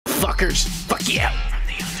motherfuckers. Fuck yeah. From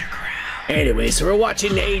the underground. Anyway, so we're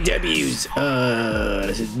watching AEW's,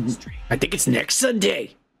 I think it's next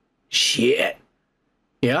Sunday. Shit.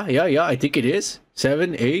 Yeah, I think it is.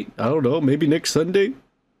 7, 8, I don't know, maybe next Sunday.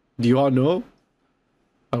 Do you all know?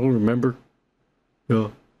 I don't remember. Yeah.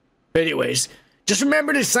 Anyways, just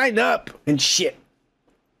remember to sign up and shit.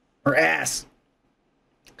 Or ass.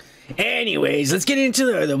 Anyways, let's get into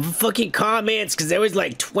the fucking comments, because there was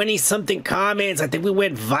like 20-something comments. I think we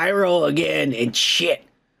went viral again and shit.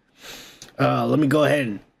 Let me go ahead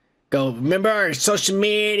and go. Remember our social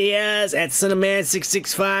medias at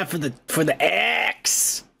sunofman665 for the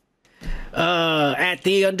X. At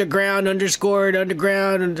the underground underscore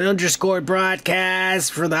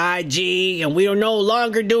broadcast for the IG, and we are no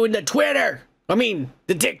longer doing the Twitter. I mean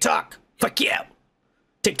the TikTok. Fuck yeah,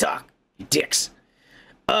 TikTok, you dicks.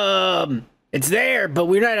 It's there, but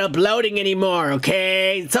we're not uploading anymore.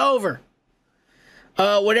 Okay, it's over.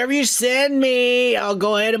 Whatever you send me, I'll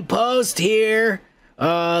go ahead and post here.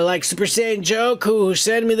 Like Super Saiyan Joke, who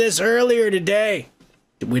sent me this earlier today.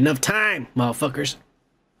 With enough time, motherfuckers.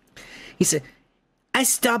 He said, I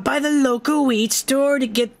stopped by the local weed store to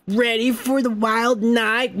get ready for the wild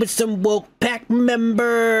night with some woke pack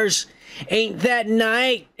members. Ain't that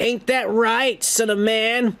night? Ain't that right, son of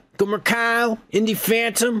man? Gomer Kyle, Indie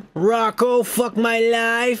Phantom, Rocco, Fuck My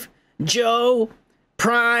Life, Joe,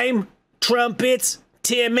 Prime, Trumpets,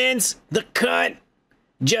 Timmons, The Cunt,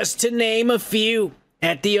 just to name a few,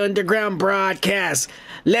 at the underground broadcast.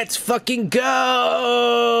 Let's fucking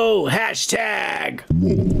go! Hashtag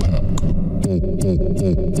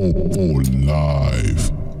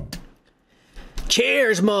live.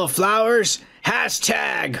 Cheers, motherflowers.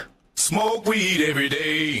 Hashtag smoke weed every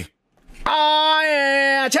day. Oh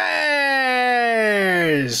yeah,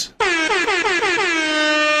 cheers!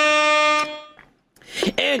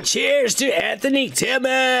 And cheers to Anthony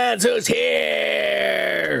Timmons, who's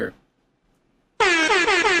here!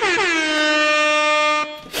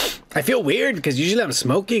 I feel weird because usually I'm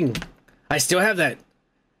smoking. I still have that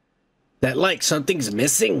like something's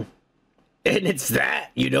missing. And it's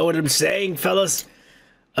that, you know what I'm saying, fellas?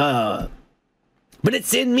 But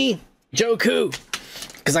it's in me, Joku.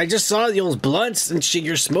 Because I just saw those blunts and shit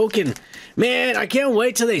you're smoking. Man, I can't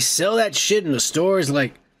wait till they sell that shit in the stores,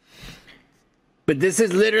 like. But this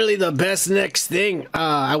is literally the best next thing.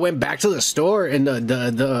 I went back to the store and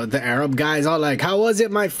the Arab guy's all like, how was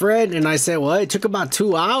it, my friend? And I said, well, it took about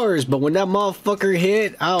 2 hours, but when that motherfucker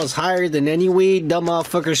hit, I was higher than any weed. That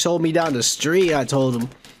motherfucker sold me down the street, I told him.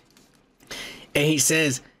 And he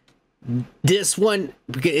says, this one,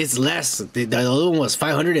 it's less. The other one was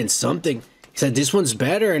 500 and something. He said, this one's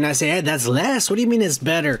better. And I said, hey, that's less. What do you mean it's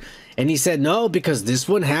better? And he said, no, because this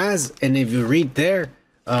one has, and if you read there,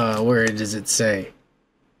 where does it say?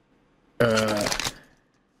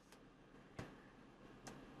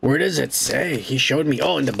 Where does it say? He showed me.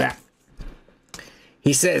 Oh, in the back.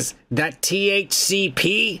 He says that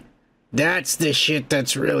THCP, that's the shit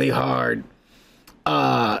that's really hard.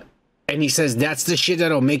 And he says that's the shit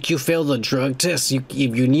that'll make you fail the drug test. If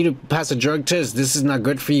you need to pass a drug test, this is not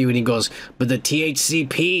good for you. And he goes, but the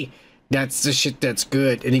THCP, that's the shit that's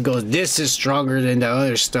good. And he goes, this is stronger than the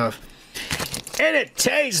other stuff. And it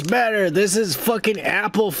tastes better. This is fucking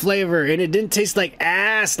apple flavor. And it didn't taste like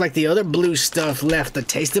ass like the other blue stuff left the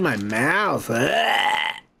taste in my mouth. That's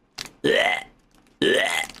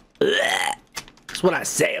what I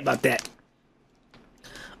say about that.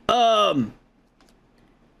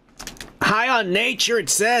 High on nature, it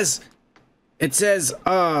says,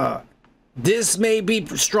 this may be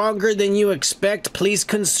stronger than you expect. Please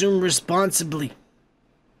consume responsibly.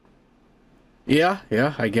 Yeah,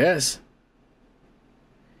 I guess.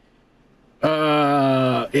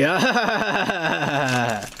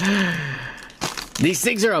 Yeah. These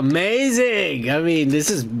things are amazing. I mean, this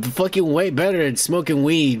is fucking way better than smoking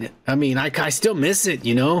weed. I mean, I still miss it,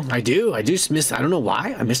 you know? I do miss, I don't know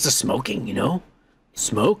why. I miss the smoking, you know?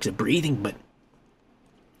 Smoke, the breathing, but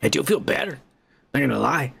I do feel better. Not gonna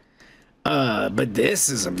lie. But this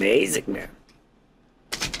is amazing, man.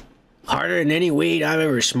 Harder than any weed I've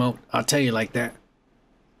ever smoked. I'll tell you like that.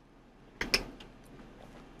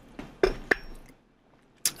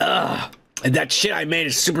 And that shit I made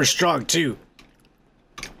is super strong too.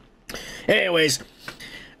 Anyways,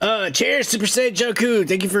 cheers, Super Saiyan Joku.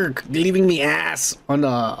 Thank you for leaving me ass on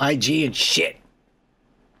the IG and shit.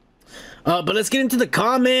 But let's get into the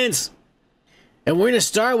comments. And we're gonna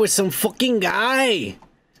start with some fucking guy.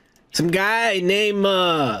 Some guy named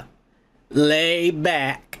Lay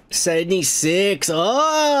back. 76.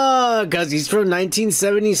 Oh, because he's from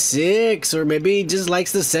 1976. Or maybe he just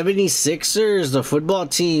likes the 76ers, the football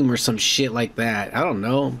team, or some shit like that. I don't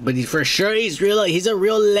know. But for sure, he's a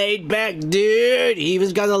real laid back dude. He even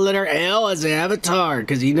got the letter L as an avatar.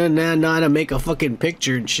 Because he doesn't know how to make a fucking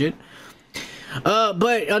picture and shit.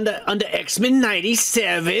 But on the X-Men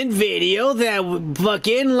 97 video that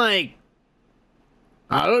fucking, like,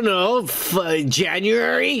 I don't know,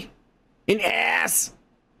 January in ass.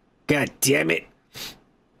 God damn it.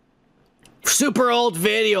 Super old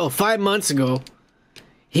video, 5 months ago.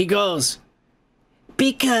 He goes,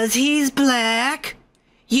 because he's black,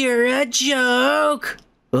 you're a joke.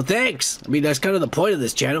 Well, thanks. I mean, that's kind of the point of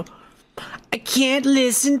this channel. I can't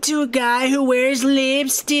listen to a guy who wears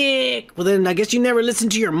lipstick. Well, then I guess you never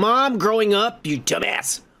listened to your mom growing up, you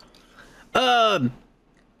dumbass.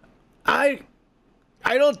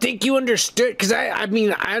 I don't think you understood, because I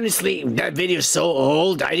mean, honestly, that video's so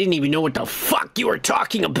old, I didn't even know what the fuck you were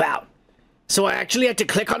talking about. So I actually had to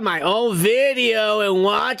click on my own video and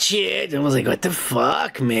watch it, and I was like, what the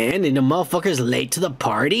fuck, man? And the motherfucker's late to the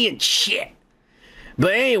party and shit.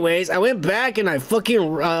 But anyways, I went back and I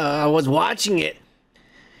fucking, I was watching it,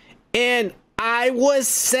 and I was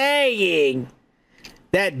saying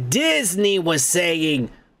that Disney was saying,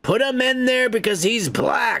 put him in there because he's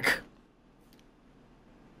black.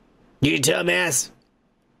 You dumbass.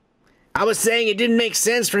 I was saying it didn't make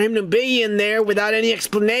sense for him to be in there without any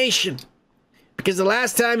explanation. Because the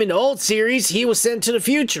last time in the old series, he was sent to the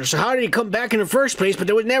future. So how did he come back in the first place? But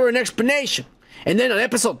there was never an explanation. And then on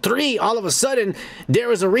episode 3, all of a sudden, there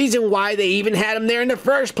was a reason why they even had him there in the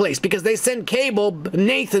first place. Because they sent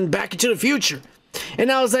Nathan back into the future.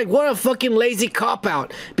 And I was like, what a fucking lazy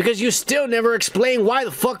cop-out. Because you still never explain why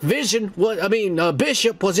the fuck Bishop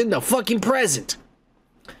was in the fucking present.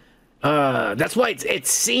 That's why it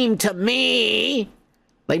seemed to me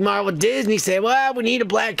like Marvel Disney said, well, we need a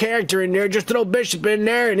black character in there, just throw Bishop in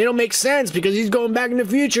there, and it'll make sense because he's going back in the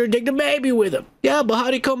future and take the baby with him. Yeah, but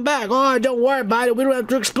how'd he come back? Oh, don't worry about it, we don't have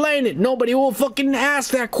to explain it. Nobody will fucking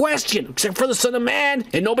ask that question, except for the Son of Man,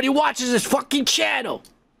 and nobody watches this fucking channel.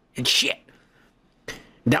 And shit.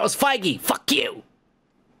 That was Feige, fuck you.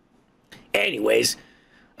 Anyways,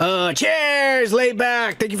 cheers, lay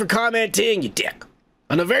back, thank you for commenting, you dick.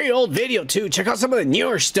 On a very old video, too. Check out some of the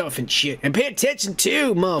newer stuff and shit. And pay attention,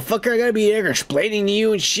 too, motherfucker. I gotta be there explaining to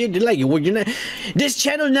you and shit. Like, you're not, this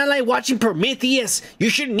channel is not like watching Prometheus. You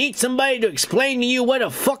shouldn't need somebody to explain to you what the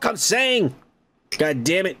fuck I'm saying. God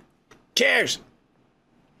damn it. Cheers.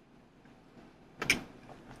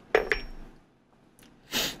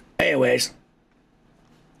 Anyways.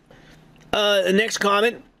 The next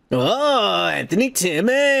comment. Oh, Anthony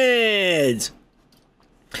Timmons.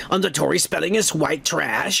 On the Tori spelling is white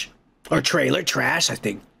trash, or trailer trash, I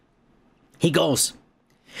think. He goes,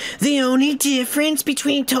 the only difference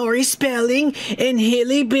between Tori spelling and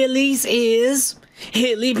Hillybillies is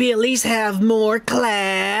Hillybillies have more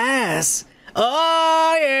class.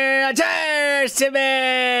 Oh yeah, cheers, Timmons!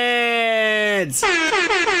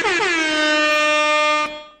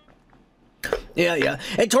 Yeah.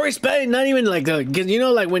 And Tori spelling, not even like, cause you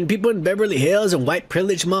know, like when people in Beverly Hills and white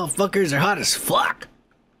privileged motherfuckers are hot as fuck.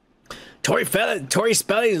 Tori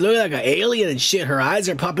Spelling is looking like an alien and shit. Her eyes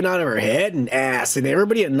are popping out of her head and ass. And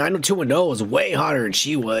everybody at 90210 was way hotter than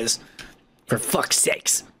she was. For fuck's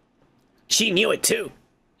sakes. She knew it too.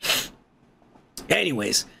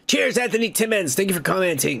 Anyways. Cheers, Anthony Timmons. Thank you for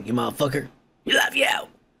commenting, you motherfucker. We love you.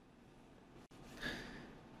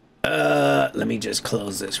 Let me just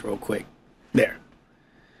close this real quick. There.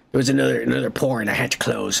 There was another porn I had to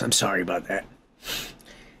close. I'm sorry about that.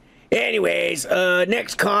 Anyways,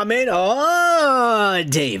 next comment. Oh,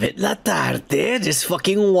 David Latarte, this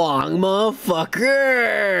fucking Wong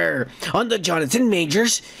motherfucker. On the Jonathan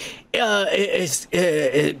Majors, what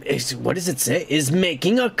does it say? Is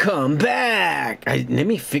making a comeback. Let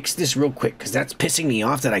me fix this real quick, because that's pissing me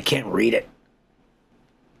off that I can't read it.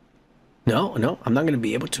 No, I'm not going to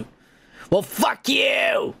be able to. Well, fuck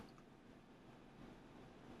you.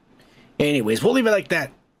 Anyways, we'll leave it like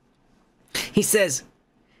that. He says,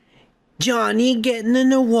 Johnny getting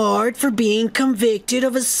an award for being convicted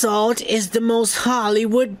of assault is the most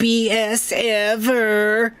Hollywood BS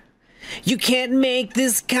ever. You can't make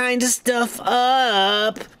this kind of stuff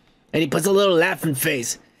up. And he puts a little laughing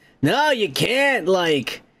face. No, you can't,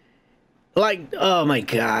 like, oh my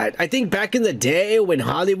god. I think back in the day when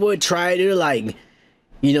Hollywood tried to, like,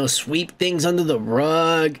 you know, sweep things under the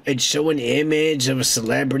rug and show an image of a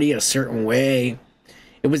celebrity a certain way,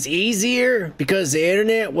 It was easier because the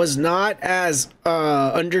internet was not as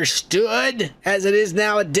understood as it is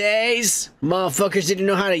nowadays. Motherfuckers didn't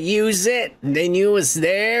know how to use it. They knew it was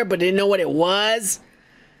there, but didn't know what it was.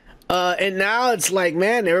 And now it's like,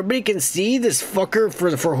 man, everybody can see this fucker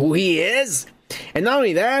for who he is. And not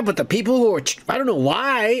only that, but the people who are, I don't know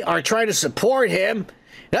why, are trying to support him.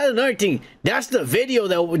 That's another thing. That's the video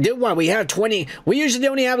that we did why we have 20. We usually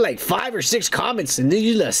only have like 5 or 6 comments, and they're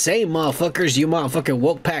usually the same motherfuckers, you motherfucking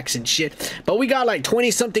woke packs and shit. But we got like 20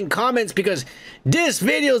 something comments because this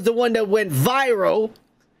video is the one that went viral.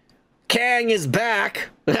 Kang is back.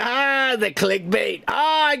 Ah, the clickbait.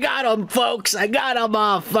 Ah, I got them, folks. I got them,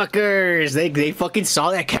 motherfuckers. They fucking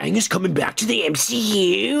saw that Kang is coming back to the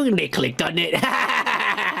MCU, and they clicked on it.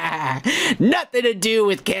 Nothing to do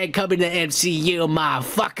with Kang coming to MCU,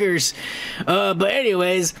 motherfuckers. But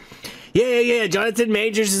anyways, yeah. Jonathan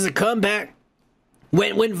Majors is a comeback.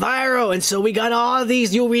 Went viral, and so we got all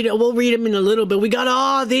these. You'll read it. We'll read them in a little bit. We got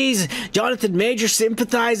all these Jonathan Major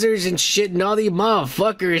sympathizers and shit, and all these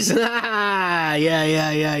motherfuckers.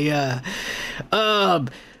 yeah.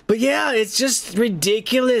 But yeah, it's just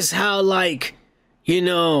ridiculous how, like, you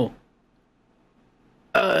know,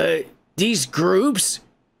 these groups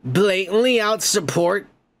blatantly out support,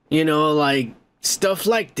 you know, like stuff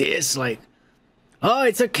like this. Like, oh,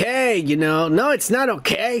 it's okay, you know. No, it's not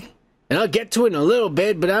okay. And I'll get to it in a little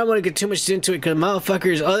bit, but I don't want to get too much into it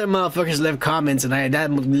because other motherfuckers left comments,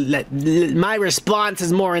 and my response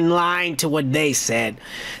is more in line to what they said.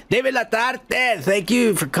 David Latarte, thank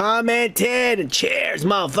you for commenting, and cheers,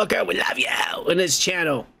 motherfucker. We love you on this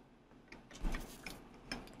channel.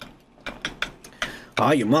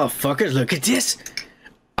 Oh, you motherfuckers, look at this.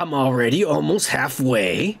 I'm already almost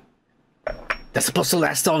halfway. That's supposed to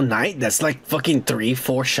last all night? That's like fucking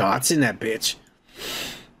 3-4 shots in that bitch.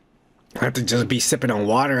 I have to just be sipping on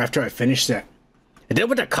water after I finish that. And then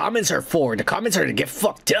what the comments are for? The comments are to get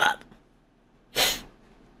fucked up.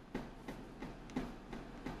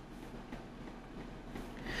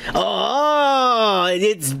 Oh,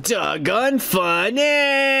 it's doggone funny.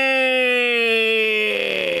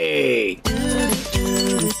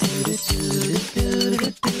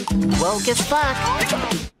 Woke as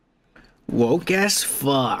fuck. Woke as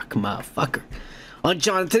fuck, motherfucker. On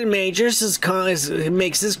Jonathan Majors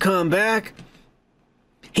makes his comeback.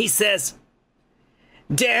 He says,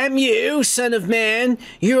 "Damn you, son of man.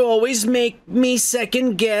 You always make me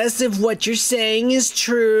second guess if what you're saying is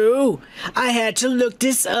true. I had to look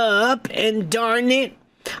this up, and darn it,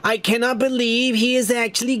 I cannot believe he is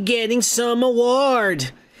actually getting some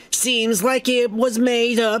award. Seems like it was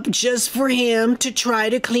made up just for him to try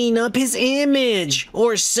to clean up his image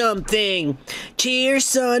or something. Cheers,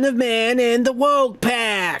 son of man and the woke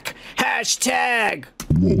pack. Hashtag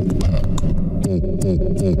Woke pack.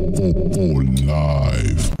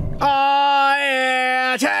 Live. Oh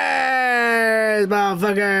yeah, cheers,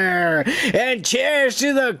 motherfucker. And cheers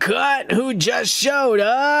to the cunt who just showed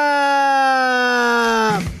up.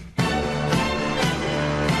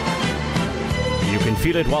 You can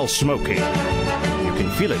feel it while smoking. You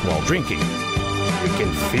can feel it while drinking. You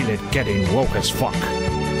can feel it getting woke as fuck.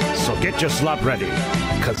 So get your slop ready,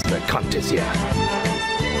 cause the cunt is here.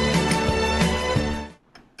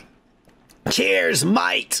 Cheers,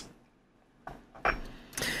 mate.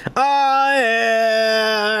 Oh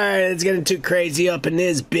yeah, it's getting too crazy up in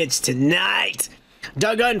this bitch tonight.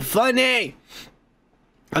 Doggone funny.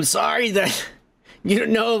 I'm sorry that you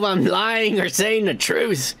don't know if I'm lying or saying the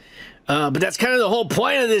truth. But that's kind of the whole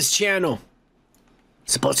point of this channel.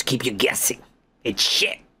 It's supposed to keep you guessing. It's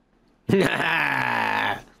shit.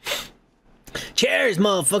 Cheers,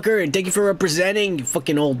 motherfucker, and thank you for representing, you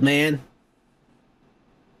fucking old man.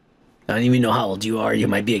 I don't even know how old you are. You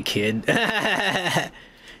might be a kid.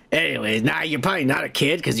 Anyways, nah, you're probably not a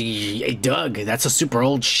kid because hey, Doug, that's a super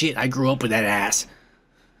old shit. I grew up with that ass.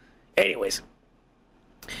 Anyways.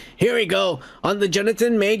 Here we go on the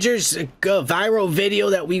Jonathan Majors viral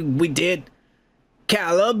video that we did.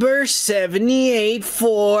 Caliber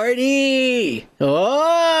 7840.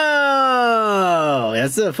 Oh,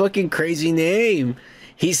 that's a fucking crazy name.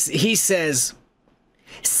 He says,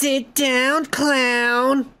 "Sit down,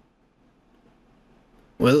 clown."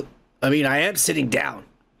 Well, I mean, I am sitting down,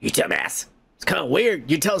 you dumbass. It's kind of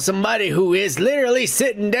weird. You tell somebody who is literally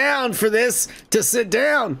sitting down for this to sit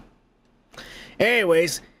down.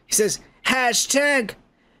 Anyways. He says, hashtag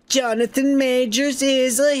Jonathan Majors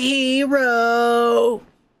is a hero.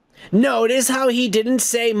 Notice how he didn't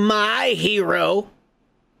say my hero.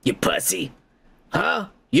 You pussy. Huh?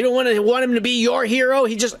 You don't want him to be your hero?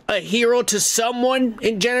 He's just a hero to someone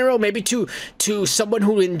in general? Maybe to someone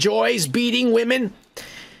who enjoys beating women?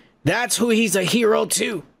 That's who he's a hero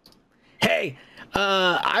to. Hey,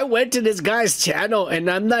 I went to this guy's channel, and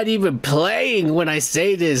I'm not even playing when I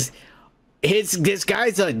say this. This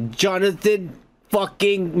guy's a Jonathan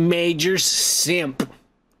fucking Major simp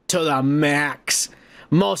to the max.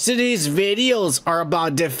 Most of these videos are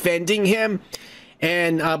about defending him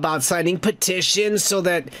and about signing petitions so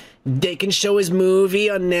that they can show his movie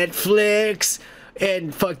on Netflix.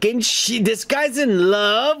 And fucking this guy's in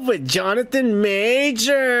love with Jonathan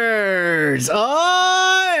Majors.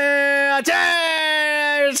 Oh, yeah.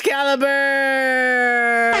 Cheers, Caliber.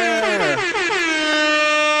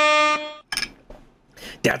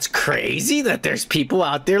 That's crazy that there's people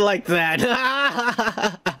out there like that.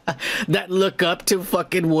 That look up to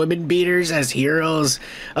fucking women beaters as heroes.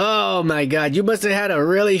 Oh my god, you must have had a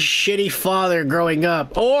really shitty father growing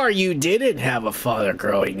up. Or you didn't have a father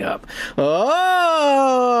growing up.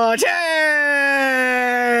 Oh, cheers!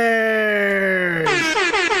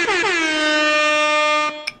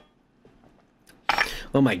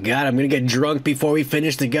 Oh my god, I'm gonna get drunk before we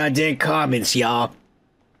finish the goddamn comments, y'all.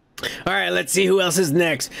 Alright, let's see who else is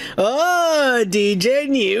next. Oh, DJ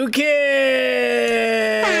New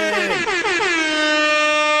Kid!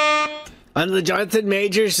 On the Jonathan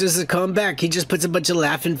Majors is a comeback. He just puts a bunch of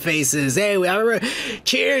laughing faces. Hey,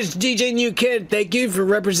 cheers, DJ New Kid. Thank you for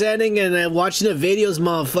representing and watching the videos,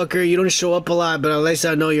 motherfucker. You don't show up a lot, but at least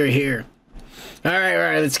I know you're here.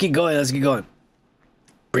 Alright, let's keep going.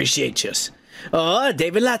 Appreciate you. Oh,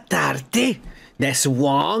 David Latarte. That's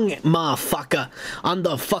Wong, motherfucker. On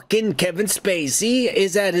the fucking Kevin Spacey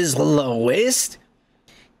is at his lowest.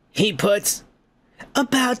 He puts,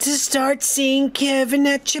 about to start seeing Kevin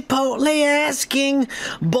at Chipotle asking,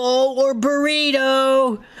 bowl or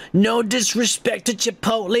burrito? No disrespect to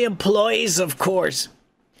Chipotle employees, of course.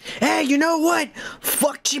 Hey, you know what?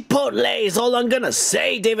 Fuck Chipotle is all I'm gonna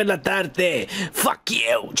say, David Latarte. Fuck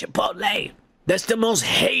you, Chipotle. That's the most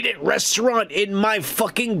hated restaurant in my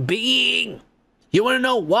fucking being. You wanna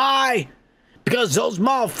know why? Because those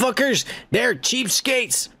motherfuckers, they're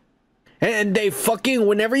cheapskates. And they fucking,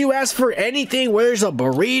 whenever you ask for anything, whether it's a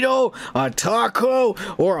burrito, a taco,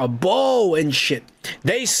 or a bowl and shit,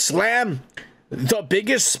 they slam the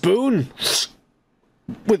biggest spoon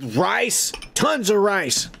with rice, tons of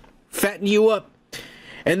rice, fatten you up.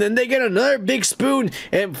 And then they get another big spoon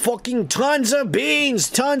and fucking tons of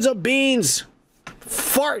beans,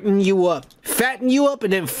 farting you up, fatten you up,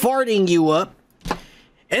 and then farting you up.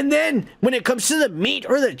 And then, when it comes to the meat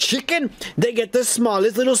or the chicken, they get the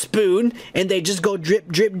smallest little spoon, and they just go drip,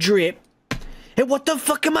 drip, drip. And what the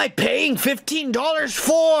fuck am I paying $15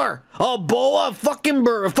 for? A bowl of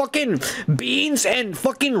fucking beans and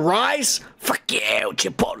fucking rice? Fuck you,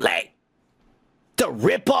 Chipotle. The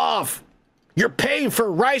ripoff. You're paying for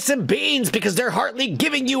rice and beans because they're hardly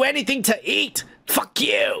giving you anything to eat. Fuck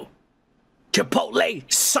you. Chipotle,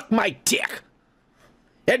 suck my dick.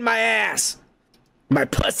 And my ass. My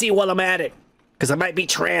pussy while I'm at it. Because I might be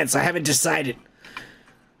trans. I haven't decided.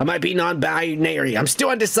 I might be non-binary. I'm still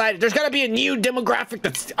undecided. There's got to be a new demographic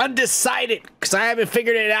that's undecided. Because I haven't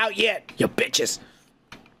figured it out yet. You bitches.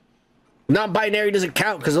 Non-binary doesn't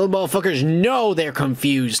count because those motherfuckers know they're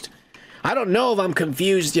confused. I don't know if I'm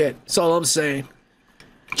confused yet. That's all I'm saying.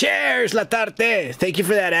 Cheers, Latarte. Thank you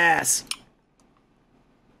for that ass.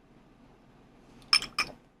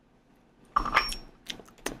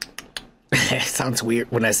 It sounds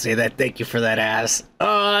weird when I say that. Thank you for that ass.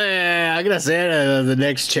 Oh, yeah. I'm going to say it to the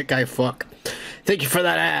next chick I fuck. Thank you for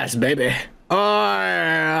that ass, baby. Oh,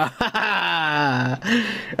 yeah.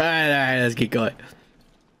 All right, let's keep going.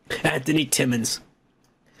 Anthony Timmons.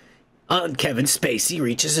 On Kevin Spacey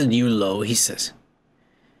reaches a new low, he says,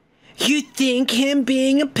 you think him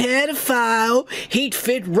being a pedophile, he'd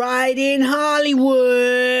fit right in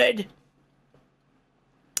Hollywood?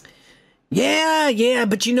 Yeah,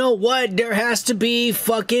 but you know what? There has to be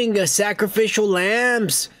fucking sacrificial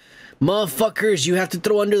lambs. Motherfuckers, you have to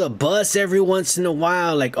throw under the bus every once in a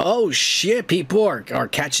while. Like, oh shit, people are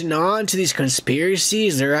catching on to these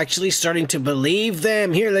conspiracies. They're actually starting to believe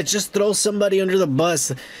them. Here, let's just throw somebody under the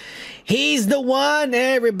bus. He's the one,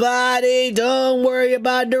 everybody. Don't worry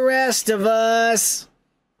about the rest of us.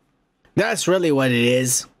 That's really what it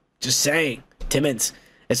is. Just saying. Timmons,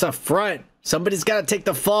 it's a front. Somebody's got to take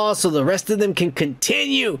the fall so the rest of them can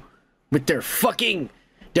continue with their fucking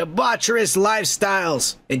debaucherous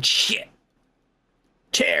lifestyles and shit.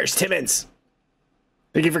 Cheers, Timmons.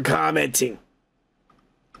 Thank you for commenting.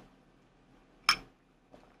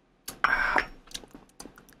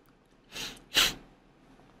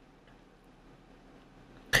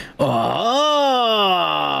 Oh,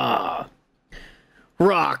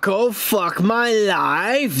 Rocco, fuck my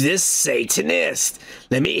life, this Satanist.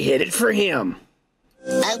 Let me hit it for him.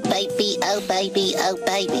 Oh baby, oh baby, oh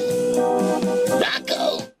baby.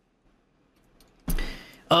 Rocco.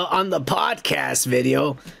 On the podcast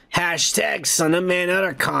video, hashtag son of man out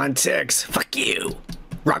of context. Fuck you,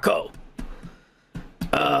 Rocco.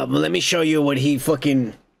 Let me show you what he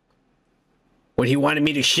wanted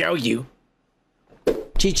me to show you.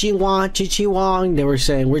 Chi Wong. They were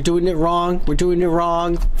saying, we're doing it wrong,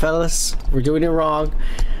 fellas. We're doing it wrong.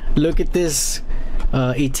 Look at this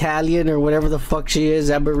Italian or whatever the fuck she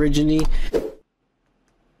is, Aborigine.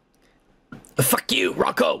 Fuck you,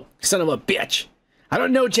 Rocco, son of a bitch. I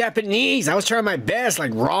don't know Japanese. I was trying my best,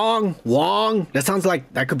 like wrong, Wong. That sounds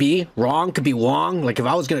like that could be wrong, could be Wong. Like if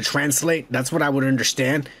I was gonna translate, that's what I would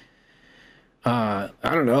understand. I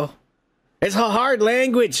don't know. It's a hard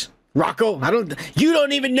language, Rocco. You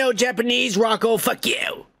don't even know Japanese, Rocco. Fuck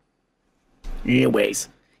you. Anyways,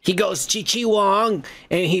 he goes Chi Wong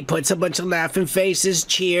and he puts a bunch of laughing faces.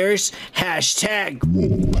 Cheers. Hashtag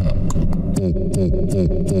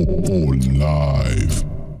live.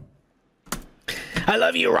 I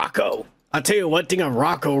love you, Rocco. I'll tell you one thing on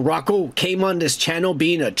Rocco. Rocco came on this channel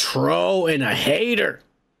being a troll and a hater.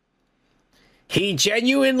 He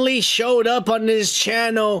genuinely showed up on this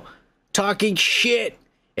channel talking shit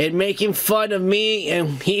and making fun of me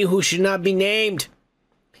and he who should not be named.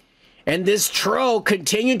 And this troll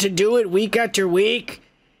continued to do it week after week.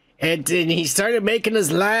 And then he started making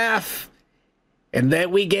us laugh. And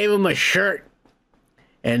then we gave him a shirt.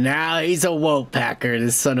 And now he's a woke packer,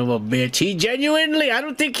 this son of a bitch. He genuinely, I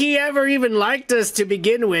don't think he ever even liked us to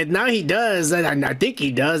begin with. Now he does. I think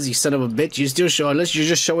he does, you son of a bitch. You still show, unless you're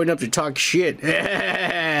just showing up to talk shit.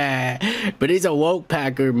 But he's a woke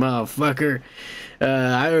packer, motherfucker.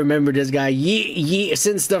 I remember this guy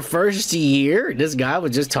since the first year. This guy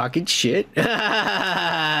was just talking shit.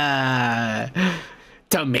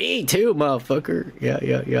 To me, too, motherfucker. Yeah.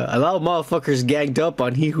 A lot of motherfuckers ganged up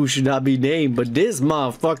on he who should not be named, but this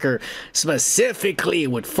motherfucker specifically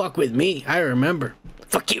would fuck with me. I remember.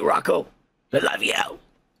 Fuck you, Rocco. I love you.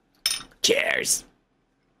 Cheers.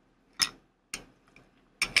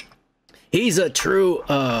 He's a true,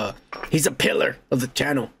 he's a pillar of the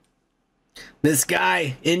channel. This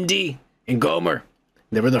guy, Indy, and Gomer,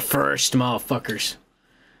 they were the first motherfuckers.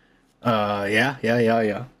 Yeah.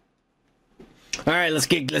 All right, let's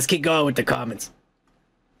keep going with the comments.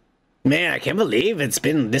 Man, I can't believe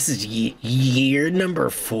this is year number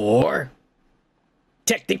 4.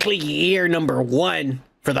 Technically year number 1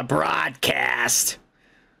 for the broadcast,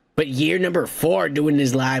 but year number 4 doing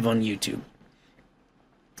this live on YouTube.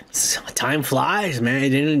 Time flies, man.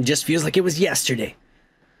 It just feels like it was yesterday.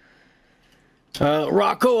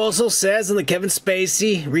 Rocco also says in the Kevin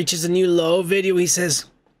Spacey reaches a new low video, he says,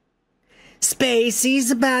 Spacey's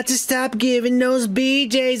about to stop giving those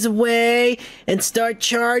BJs away and start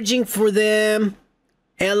charging for them.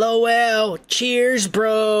 LOL. Cheers,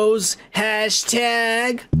 bros.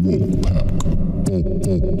 Hashtag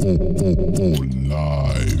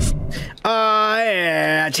live. Oh,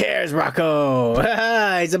 yeah. Cheers, Rocco.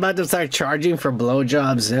 He's about to start charging for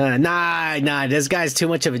blowjobs. Nah. This guy's too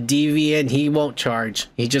much of a deviant. He won't charge.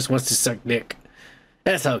 He just wants to suck dick.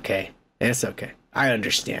 That's okay. I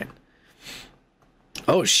understand.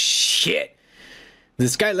 Oh, shit.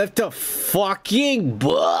 This guy left a fucking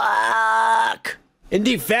book.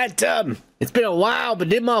 Indie Phantom. It's been a while, but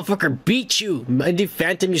this motherfucker beat you. Indie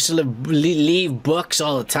Phantom used to leave books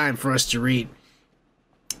all the time for us to read.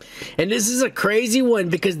 And this is a crazy one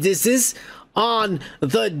because this is on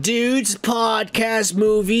the Dudes Podcast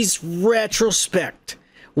Movies Retrospect.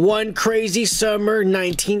 One Crazy Summer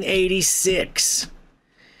 1986.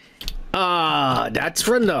 That's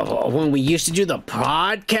from when we used to do the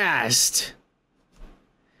podcast.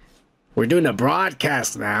 We're doing a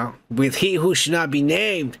broadcast now with He Who Should Not Be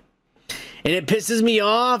Named. And it pisses me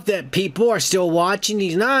off that people are still watching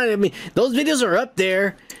these. I mean, those videos are up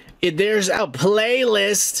there. There's a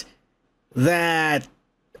playlist that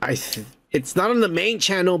it's not on the main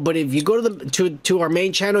channel, but if you go to our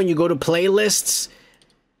main channel and you go to playlists,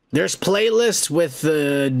 there's playlists with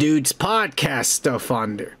the Dudes Podcast stuff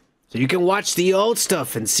on there. So you can watch the old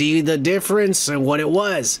stuff and see the difference and what it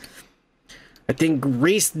was. I think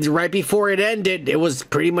right before it ended, it was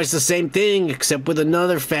pretty much the same thing, except with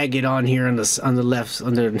another faggot on here on the left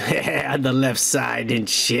on the left side and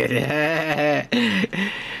shit.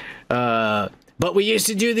 But we used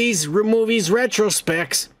to do these movies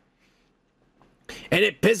retrospects, and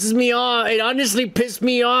it pisses me off. It honestly pissed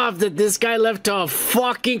me off that this guy left a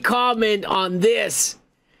fucking comment on this.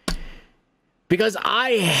 Because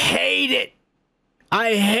I hate it.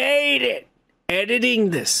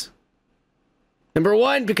 editing this. Number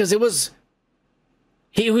one, because it was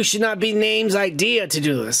he who should not be named's idea to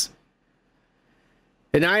do this.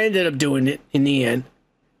 And I ended up doing it in the end.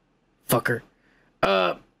 Fucker.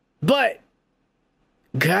 But,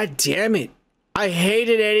 god damn it. I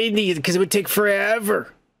hated editing it because it would take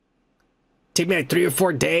forever. Take me like 3 or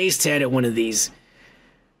 4 days to edit one of these.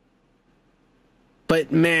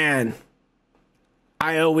 But man,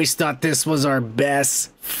 I always thought this was our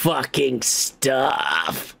best fucking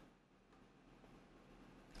stuff.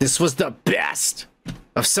 This was the best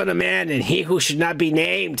of Son of Man and He Who Should Not Be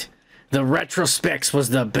Named. The retrospects was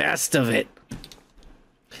the best of it.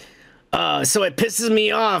 So it pisses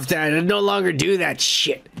me off that I no longer do that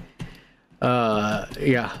shit.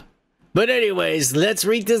 Yeah. But anyways, let's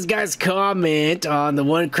read this guy's comment on the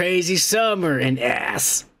One Crazy Summer and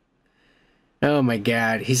ass. Oh my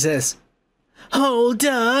god. He says, hold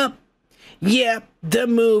up. Yep, the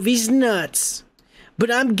movie's nuts.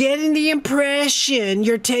 But I'm getting the impression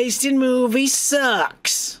your taste in movies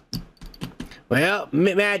sucks. Well,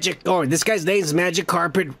 Magic... Oh, this guy's name is Magic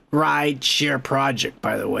Carpet Ride Share Project,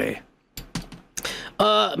 by the way.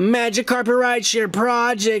 Magic Carpet Ride Share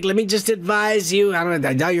Project, let me just advise you... I don't know,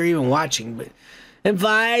 I doubt you're even watching, but...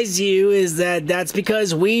 Advise you is that's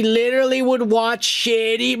because we literally would watch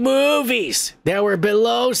shitty movies that were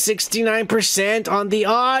below 69% on the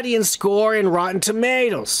audience score in Rotten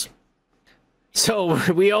Tomatoes. So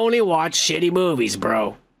we only watch shitty movies,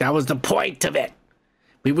 bro. That was the point of it.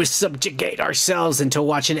 We would subjugate ourselves into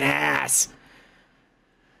watching ass.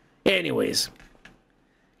 Anyways,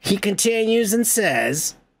 he continues and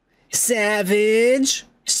says, Savage,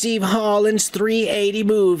 Steve Holland's 380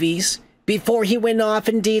 movies, before he went off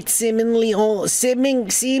and did seemingly only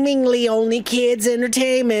kids'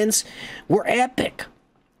 entertainments, were epic.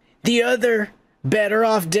 The other, Better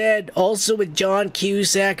Off Dead, also with John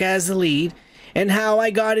Cusack as the lead, and How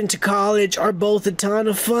I Got Into College are both a ton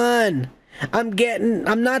of fun.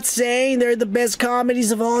 I'm not saying they're the best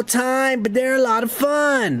comedies of all time, but they're a lot of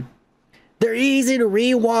fun. They're easy to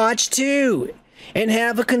rewatch too, and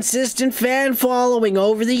have a consistent fan following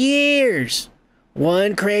over the years.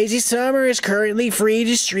 One Crazy Summer is currently free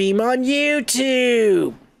to stream on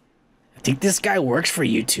YouTube. I think this guy works for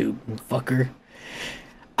YouTube, fucker.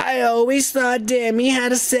 I always thought Demi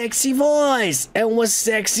had a sexy voice and was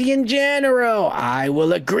sexy in general. I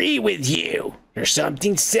will agree with you. There's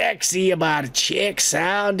something sexy about a chick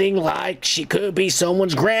sounding like she could be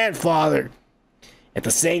someone's grandfather. At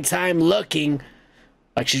the same time looking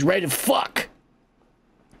like she's ready to fuck.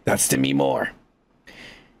 That's Demi Moore.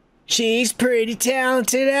 She's pretty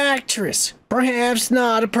talented actress. Perhaps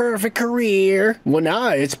not a perfect career. Well, no,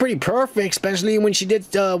 it's pretty perfect, especially when she did,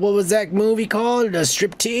 what was that movie called?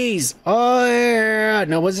 Striptease. Oh, yeah.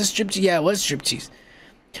 No, was it Striptease? Yeah, it was Striptease.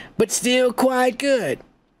 But still quite good.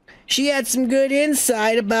 She had some good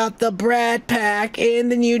insight about the Brat Pack in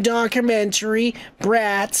the new documentary,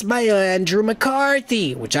 Brats by Andrew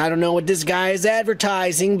McCarthy, which I don't know what this guy is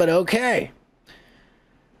advertising, but okay.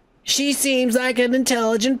 She seems like an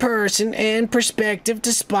intelligent person and perspective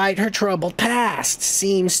despite her troubled past.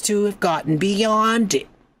 Seems to have gotten beyond it.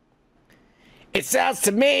 It sounds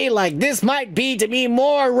to me like this might be Demi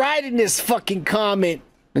Moore writing this fucking comment.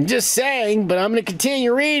 I'm just saying, but I'm gonna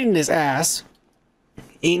continue reading this ass.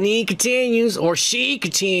 And he continues, or she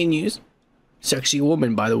continues. Sexy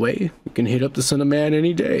woman, by the way. You can hit up the Son of Man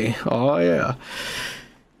any day. Oh, yeah.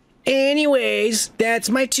 Anyways,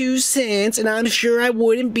 that's my 2 cents, and I'm sure I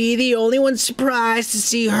wouldn't be the only one surprised to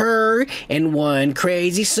see her and One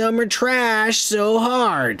Crazy Summer trash so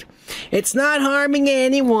hard. It's not harming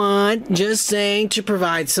anyone, just saying to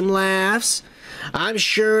provide some laughs. I'm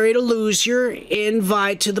sure it'll lose your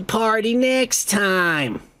invite to the party next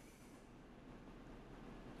time.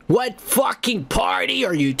 What fucking party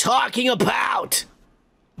are you talking about?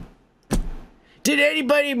 Did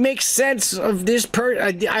anybody make sense of this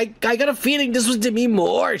I got a feeling this was Demi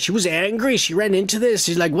Moore. She was angry. She ran into this.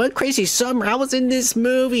 She's like, what crazy summer? I was in this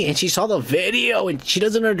movie. And she saw the video and she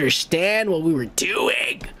doesn't understand what we were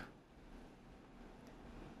doing.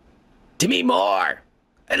 Demi Moore,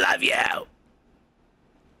 I love you.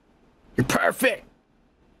 You're perfect.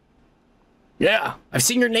 Yeah, I've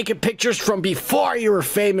seen your naked pictures from before you were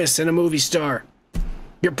famous and a movie star.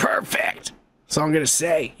 You're perfect. That's all I'm gonna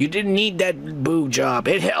say. You didn't need that boo job.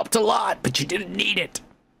 It helped a lot, but you didn't need it.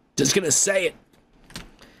 Just gonna say it.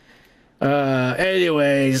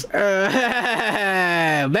 Anyways.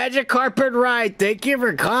 Magic Carpet Ride, thank you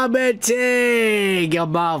for commenting, you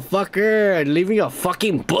motherfucker, and leaving a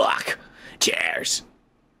fucking book. Cheers.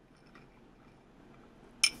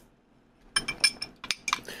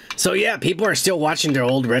 So yeah, people are still watching their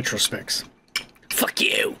old retrospects. Fuck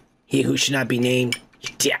you. He who should not be named. You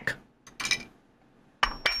dick.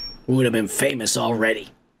 Would have been famous already.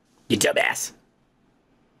 You dumbass.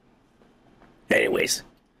 Anyways.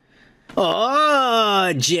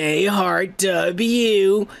 Oh, J Heart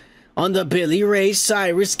W. On the Billy Ray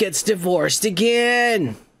Cyrus gets divorced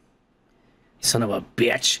again. Son of a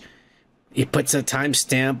bitch. He puts a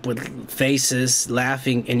timestamp with faces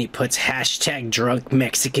laughing and he puts hashtag drunk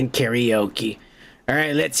Mexican karaoke.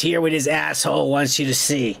 Alright, let's hear what his asshole wants you to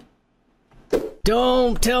see.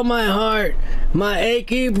 Don't tell my heart, my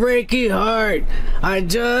achy breaky heart. I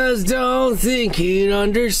just don't think he'd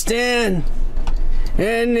understand.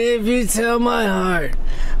 And if you tell my heart,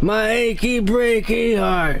 my achy breaky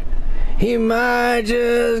heart, he might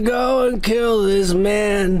just go and kill this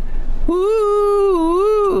man.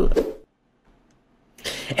 Woo!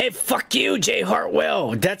 Hey, fuck you, Jay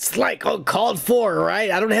Hartwell. That's like uncalled for, right?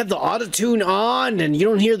 I don't have the autotune on, and you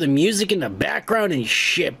don't hear the music in the background and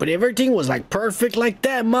shit, but everything was like perfect like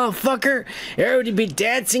that, motherfucker. Everybody be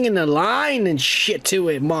dancing in the line and shit to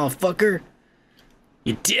it, motherfucker.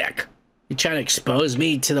 You dick. You trying to expose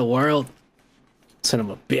me to the world? Son of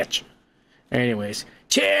a bitch. Anyways,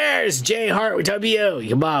 cheers, J Hart W,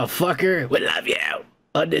 you motherfucker. We love you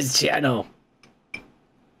on this channel.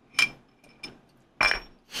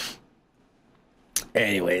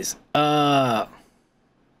 Anyways, oh,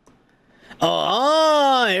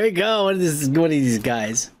 here we go. What is this? One of these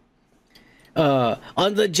guys. On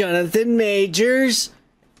the Jonathan Majors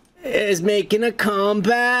is making a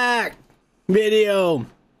comeback video.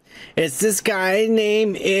 It's this guy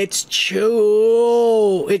named It's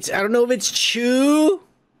Cho. I don't know if it's Chu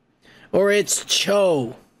or it's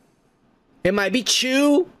Cho. It might be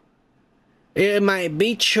Chu. It might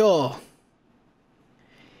be Cho.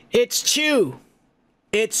 It's Chu.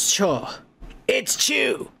 It's Cho. It's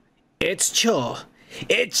Chu. It's Cho.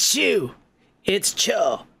 It's Chu. It's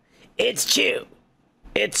Cho. It's Chu.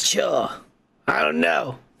 It's Cho. I don't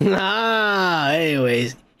know.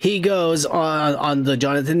 Anyways, he goes on the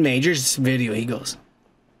Jonathan Majors video. He goes,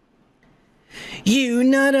 "You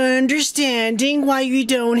not understanding why you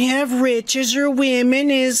don't have riches or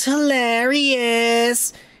women is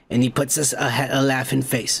hilarious." And he puts us a laughing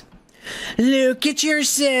face. "Look at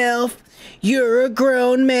yourself. You're a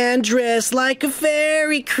grown man dressed like a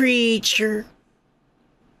fairy creature."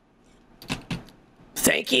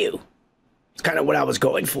 Thank you. It's kind of what I was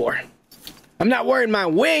going for. I'm not wearing my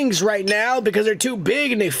wings right now because they're too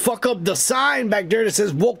big and they fuck up the sign back there that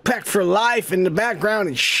says Wolfpack for life in the background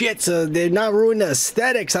and shit, so they're not ruining the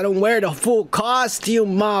aesthetics. I don't wear the full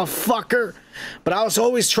costume, motherfucker. But I was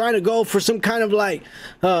always trying to go for some kind of like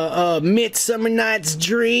Midsummer Night's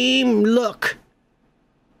Dream look.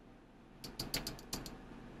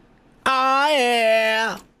 Oh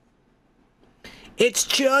yeah. It's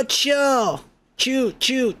Cho-Cho.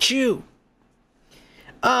 Chew.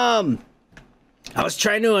 I was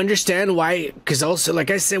trying to understand why, because also,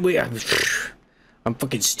 like I said, I'm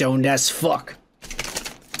fucking stoned as fuck.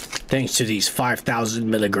 Thanks to these 5,000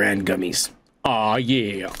 milligram gummies. Aw,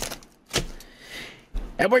 yeah.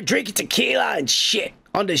 And we're drinking tequila and shit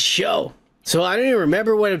on the show. So I don't even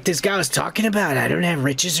remember what this guy was talking about. I don't have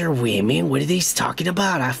riches or women. What are these talking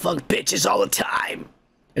about? I fuck bitches all the time.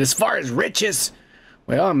 And as far as riches,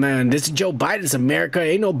 well, man, this is Joe Biden's America.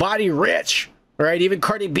 Ain't nobody rich. Right, even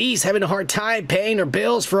Cardi B's having a hard time paying her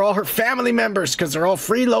bills for all her family members because they're all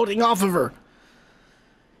freeloading off of her.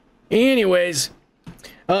 Anyways,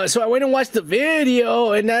 so I went and watched the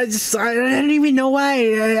video, and I don't even know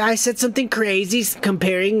why. I said something crazy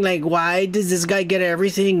comparing, like, why does this guy get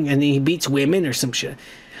everything and he beats women or some shit.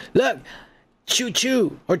 Look,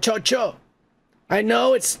 Choo-Choo or Cho-Cho. I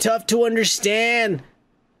know it's tough to understand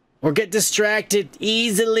or get distracted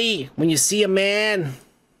easily when you see a man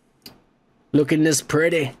looking this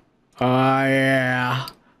pretty. Oh, yeah.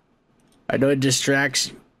 I know it distracts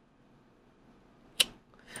you.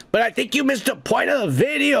 But I think you missed the point of the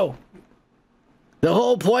video. The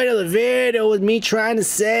whole point of the video was me trying to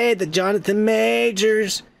say that Jonathan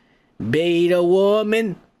Majors beat a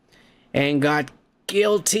woman and got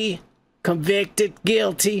convicted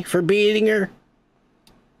guilty for beating her.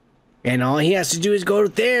 And all he has to do is go to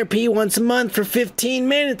therapy once a month for 15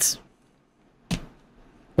 minutes.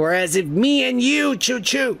 Whereas if me and you,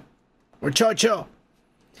 Choo-Choo, or Cho-Cho,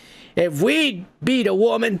 if we beat a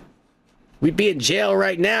woman, we'd be in jail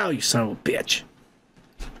right now, you son of a bitch.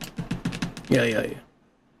 Yeah.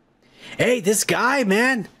 Hey, this guy,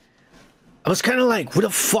 man. I was kind of like, who the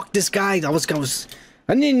fuck this guy? I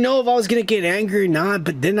didn't even know if I was going to get angry or not,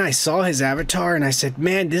 but then I saw his avatar and I said,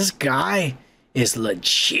 man, this guy is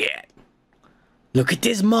legit. Look at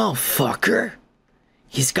this motherfucker.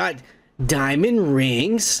 He's got diamond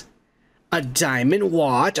rings, a diamond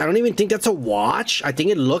watch. I don't even think that's a watch. I think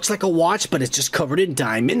it looks like a watch, but it's just covered in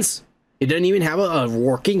diamonds. It doesn't even have a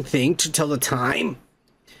working thing to tell the time.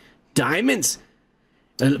 Diamonds.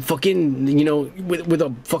 Fucking, you know, with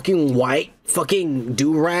a fucking white fucking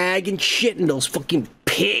do-rag and shit, and those fucking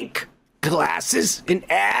pink glasses and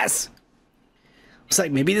ass. It's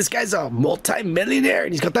like, maybe this guy's a multi-millionaire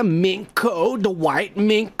and he's got the mink coat, the white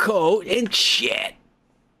mink coat and shit.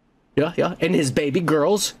 Yeah, yeah. And his baby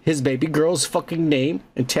girl's fucking name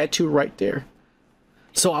and tattoo right there.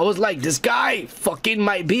 So I was like, this guy fucking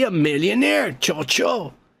might be a millionaire,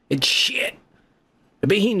 chocho, and shit.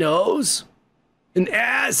 Maybe he knows. An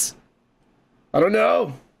ass. I don't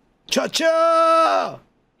know. Chocho!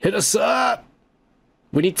 Hit us up.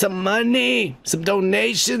 We need some money, some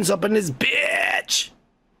donations up in this bitch.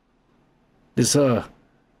 This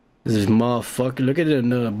motherfucker, look at it,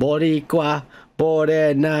 Boricua,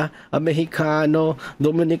 Morena, a Mexicano,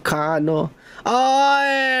 Dominicano. Oh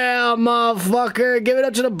yeah, motherfucker, give it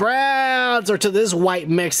up to the Browns, or to this white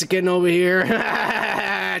Mexican over here.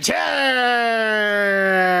 Cheers!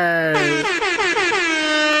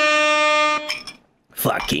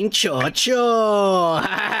 Fucking chocho.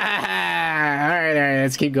 Alright,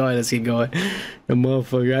 let's keep going, The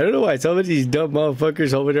motherfucker, I don't know why some of these dumb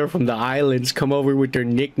motherfuckers over there from the islands come over with their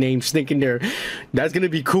nicknames thinking that's gonna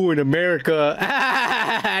be cool in America.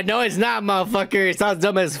 No, it's not, motherfucker. It sounds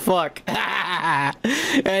dumb as fuck.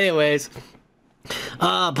 Anyways,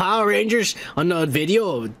 Power Rangers, on the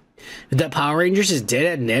video that Power Rangers is dead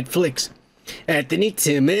at Netflix. Anthony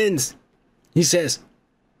Timmons, he says,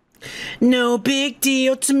 "No big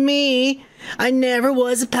deal to me. I never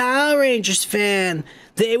was a Power Rangers fan.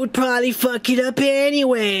 They would probably fuck it up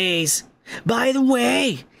anyways. By the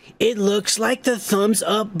way, it looks like the thumbs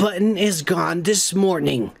up button is gone this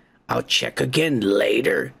morning. I'll check again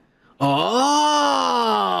later." Oh!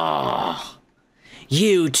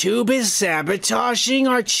 YouTube is sabotaging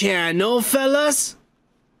our channel, fellas?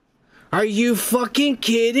 Are you fucking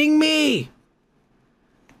kidding me?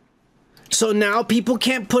 So now people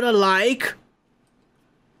can't put a like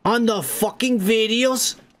on the fucking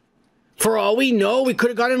videos? For all we know, we could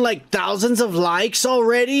have gotten like thousands of likes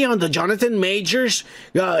already on the Jonathan Majors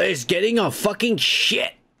is getting a fucking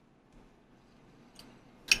shit.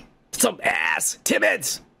 Some ass.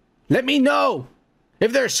 Timmons, let me know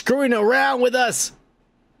if they're screwing around with us.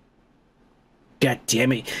 God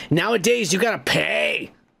damn it. Nowadays, you gotta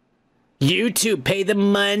pay. YouTube, pay the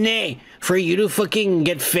money for you to fucking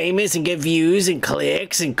get famous and get views and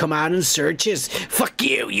clicks and come out in searches. Fuck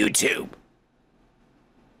you, YouTube.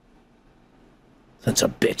 Sons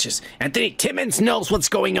of bitches. Anthony Timmons knows what's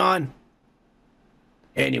going on.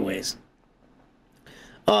 Anyways.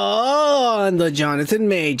 Oh, and the Jonathan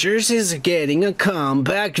Majors is getting a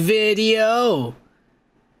comeback video.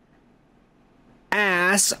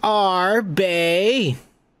 SR Bay.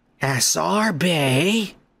 SR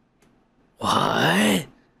Bay. What?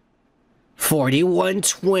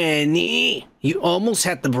 4120. You almost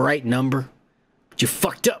had the right number, but you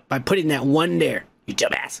fucked up by putting that one there, you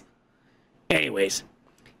dumbass. Anyways,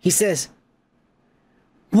 he says,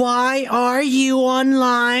 "Why are you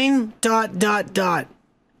online? ...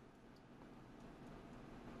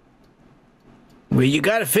 Well, you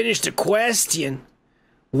gotta finish the question.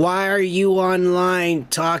 Why are you online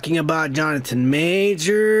talking about Jonathan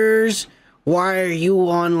Majors? Why are you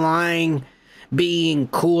online being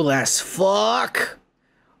cool as fuck?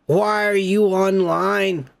 Why are you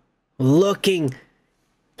online looking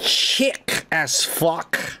chick as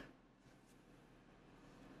fuck?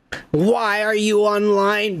 Why are you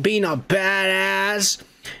online being a badass?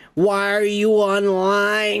 Why are you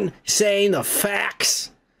online saying the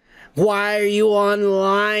facts? Why are you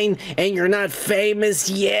online and you're not famous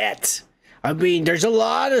yet? I mean, there's a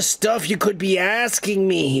lot of stuff you could be asking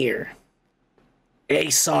me here.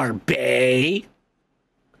 SR Bay.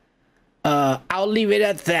 I'll leave it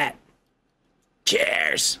at that.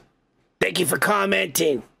 Cheers. Thank you for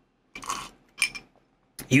commenting.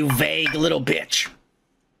 You vague little bitch.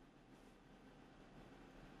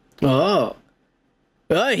 Oh.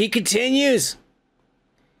 He continues.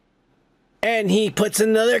 And he puts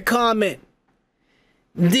another comment.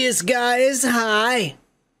 This guy is high.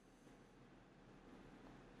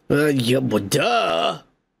 Yeah, well, duh.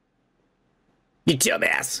 You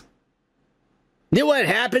dumbass. You know what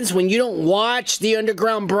happens when you don't watch the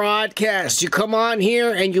underground broadcast? You come on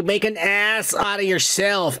here and you make an ass out of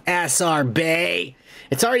yourself, SR Bay.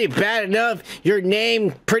 It's already bad enough. Your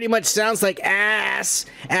name pretty much sounds like ass.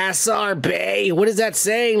 SR Bay. What is that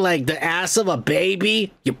saying? Like the ass of a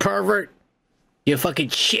baby? You pervert. You fucking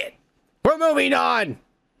shit. We're moving on.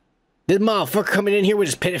 This motherfucker coming in here with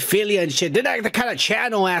his pedophilia and shit. They're not the kind of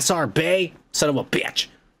channel SR Bay. Son of a bitch.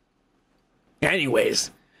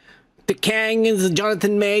 Anyways. The Kang and the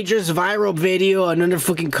Jonathan Majors viral video, another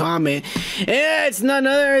fucking comment. Yeah, it's none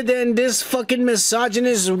other than this fucking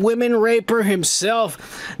misogynist women raper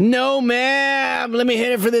himself. No, ma'am. Let me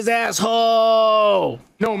hit it for this asshole.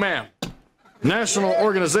 No, ma'am. National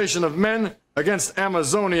Organization of Men Against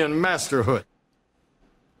Amazonian Masterhood.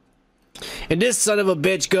 And this son of a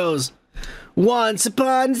bitch goes, once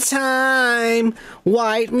upon a time,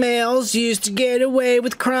 white males used to get away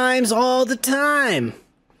with crimes all the time.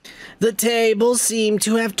 The tables seem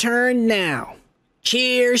to have turned now.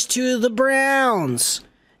 Cheers to the Browns.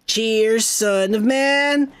 Cheers, son of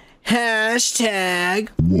man. Hashtag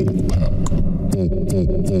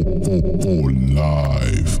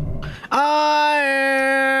live.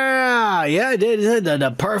 Yeah, this is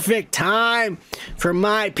the perfect time for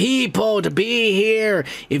my people to be here.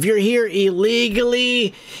 If you're here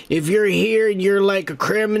illegally, if you're here and you're like a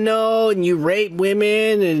criminal and you rape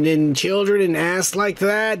women and children and ass like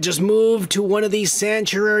that, just move to one of these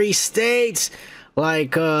sanctuary states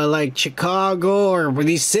like Chicago or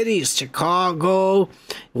these cities, Chicago,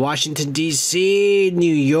 Washington, D.C.,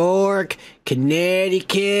 New York,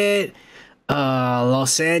 Connecticut,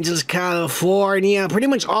 Los Angeles, California, pretty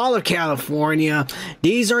much all of California.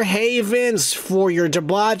 These are havens for your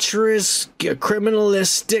debaucherous,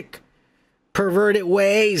 criminalistic, perverted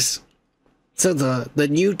ways. So the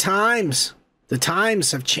new times, the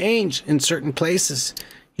times have changed in certain places.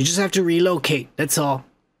 You just have to relocate. That's all.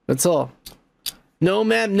 That's all. No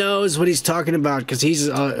man knows what he's talking about because he's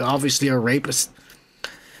obviously a rapist.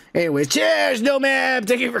 Anyways, cheers, No Man.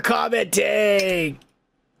 Thank you for commenting.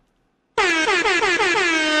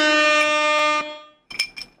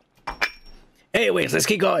 Anyways, let's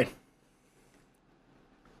keep going.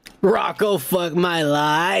 Rocco fucked my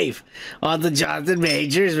life on the Jonathan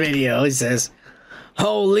Majors video. He says,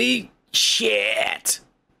 holy shit.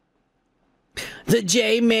 The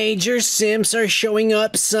J Major simps are showing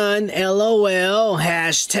up, son. LOL.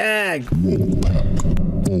 Hashtag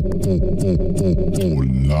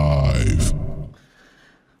live.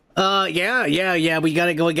 Yeah. We got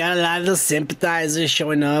a lot of the sympathizers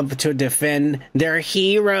showing up to defend their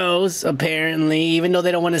heroes, apparently. Even though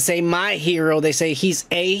they don't want to say my hero, they say he's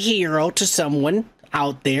a hero to someone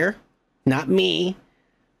out there. Not me.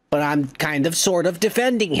 But I'm kind of, sort of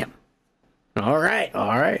defending him. All right.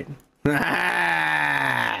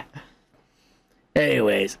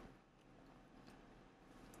 Anyways.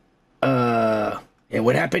 Yeah,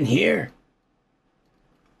 what happened here?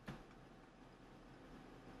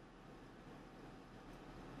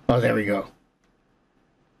 Oh, there we go.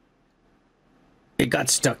 It got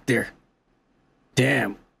stuck there.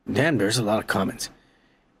 Damn, there's a lot of comments.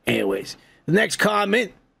 Anyways, the next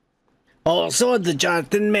comment, also on the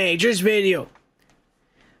Jonathan Majors video.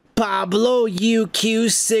 Pablo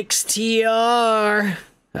UQ6TR.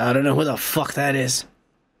 I don't know who the fuck that is.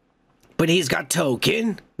 But he's got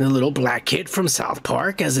Token, the little black kid from South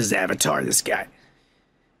Park, as his avatar, this guy.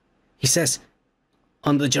 He says,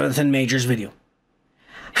 on the Jonathan Majors video,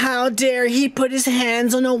 how dare he put his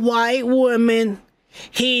hands on a white woman?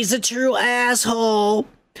 He's a true asshole.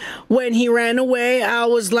 When he ran away, I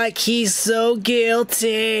was like, he's so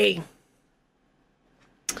guilty.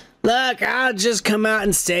 Look, I'll just come out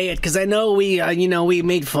and say it, because I know we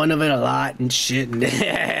made fun of it a lot and shit.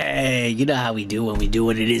 And you know how we do when we do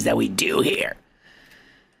what it is that we do here.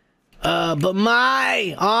 But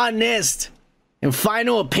my honest and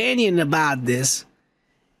final opinion about this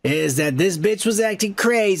is that this bitch was acting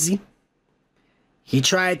crazy. He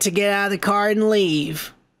tried to get out of the car and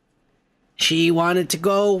leave. She wanted to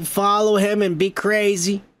go follow him and be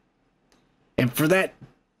crazy. And for that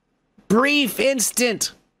brief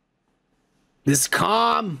instant, this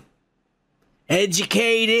calm,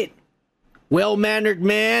 educated, well-mannered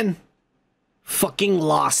man fucking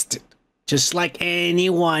lost it. Just like any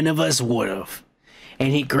one of us would have.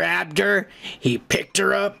 And he grabbed her, he picked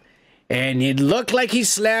her up, and it looked like he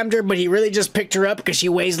slammed her, but he really just picked her up because she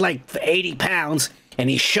weighs like 80 pounds. And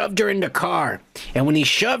he shoved her in the car. And when he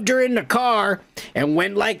shoved her in the car and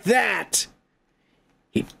went like that,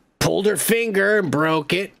 he pulled her finger and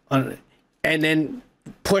broke it. And then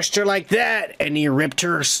pushed her like that. And he ripped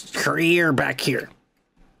her ear back here.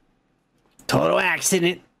 Total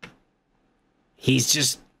accident. He's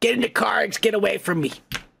just, get in the car, get away from me.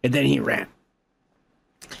 And then he ran.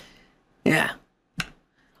 Yeah.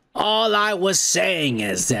 All I was saying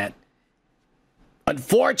is that,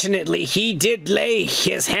 unfortunately, he did lay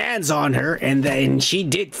his hands on her, and then she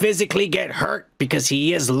did physically get hurt because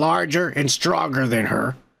he is larger and stronger than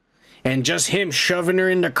her. And just him shoving her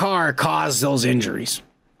in the car caused those injuries.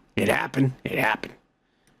 It happened. It happened.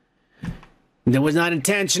 It was not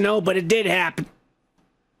intentional, but it did happen.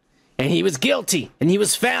 And he was guilty. And he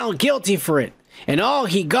was found guilty for it. And all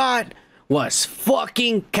he got was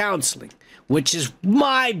fucking counseling. Which is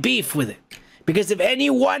my beef with it. Because if any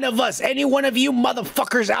one of us, any one of you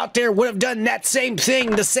motherfuckers out there would have done that same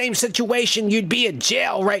thing, the same situation, you'd be in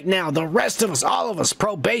jail right now. The rest of us, all of us,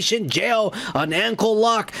 probation, jail, an ankle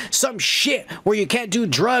lock, some shit where you can't do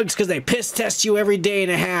drugs because they piss test you every day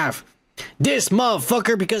and a half. This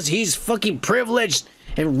motherfucker, because he's fucking privileged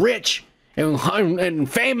and rich and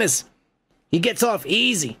famous, he gets off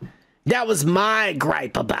easy. That was my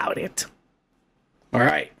gripe about it. All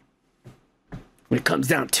right. When it comes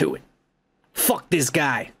down to it. Fuck this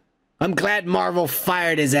guy. I'm glad Marvel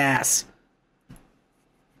fired his ass.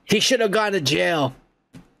 He should have gone to jail.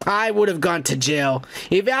 I would have gone to jail.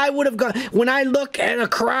 If I would have gone... When I look at a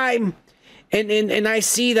crime and I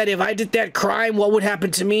see that if I did that crime, what would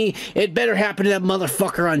happen to me? It better happen to that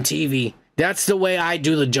motherfucker on TV. That's the way I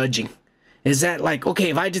do the judging. Is that like, okay,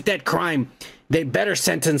 if I did that crime, they better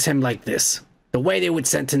sentence him like this. The way they would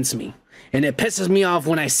sentence me. And it pisses me off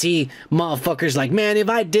when I see motherfuckers like, man, if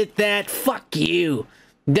I did that, fuck you.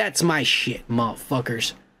 That's my shit,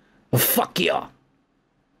 motherfuckers. Well, fuck y'all.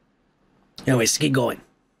 Anyways, keep going.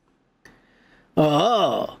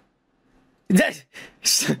 Oh. That...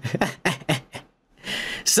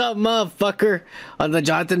 Some motherfucker on the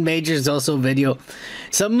Jonathan Majors also video.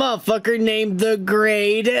 Some motherfucker named The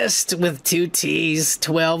Greatest with 2 T's,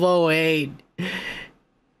 1208.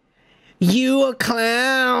 You a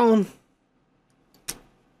clown.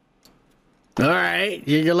 Alright,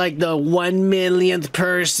 you're like the 1 millionth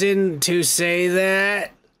person to say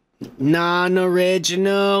that.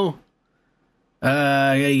 Non-original.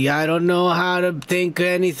 I don't know how to think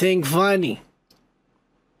anything funny.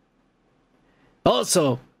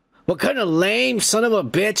 Also, what kind of lame son of a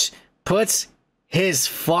bitch puts his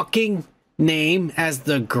fucking name as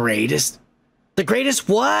the greatest? The greatest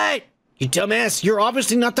what? You dumbass, you're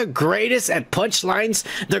obviously not the greatest at punchlines,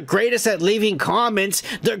 the greatest at leaving comments,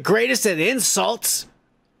 the greatest at insults.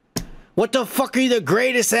 What the fuck are you the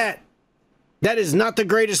greatest at? That is not the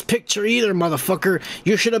greatest picture either, motherfucker.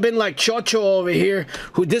 You should have been like Chocho over here,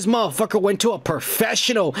 who this motherfucker went to a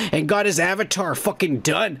professional and got his avatar fucking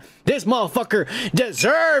done. This motherfucker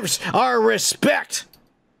deserves our respect.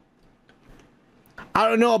 I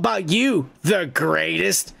don't know about you, the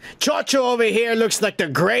greatest. Chocho over here looks like the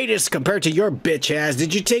greatest compared to your bitch ass.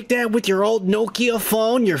 Did you take that with your old Nokia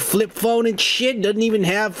phone, your flip phone and shit? Doesn't even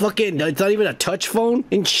have fucking, it's not even a touch phone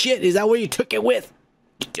and shit. Is that where you took it with?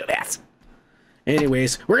 You dumbass.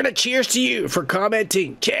 Anyways, we're gonna cheers to you for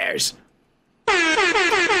commenting. Cheers. All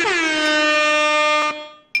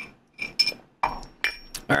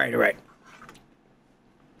right.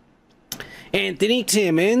 Anthony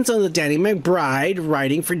Timmons on the Danny McBride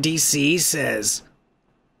writing for DC says,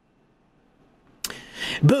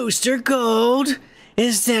 Booster Gold,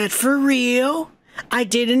 is that for real? I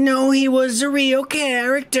didn't know he was a real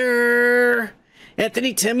character.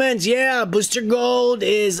 Anthony Timmons, yeah, Booster Gold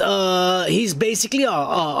is, he's basically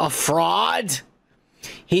a fraud.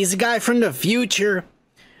 He's a guy from the future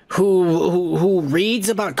who reads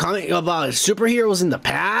about superheroes in the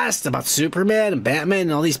past, about Superman and Batman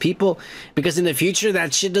and all these people, because in the future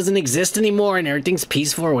that shit doesn't exist anymore and everything's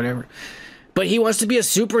peaceful or whatever. But he wants to be a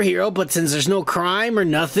superhero, but since there's no crime or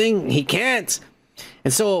nothing, he can't.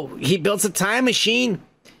 And so he builds a time machine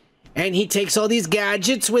and he takes all these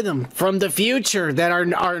gadgets with him from the future that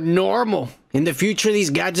are normal. In the future, these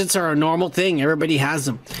gadgets are a normal thing. Everybody has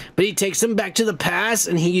them. But he takes them back to the past,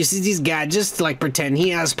 and he uses these gadgets to, like, pretend he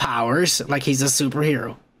has powers, like he's a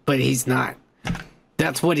superhero. But he's not.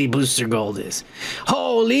 That's what Booster Gold is.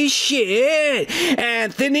 Holy shit!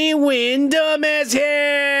 Anthony Wyndham is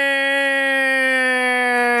here!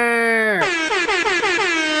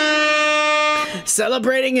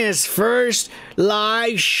 Celebrating his first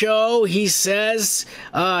live show, he says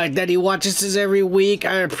that he watches this every week.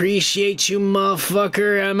 I appreciate you,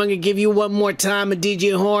 motherfucker. I'm gonna give you one more time a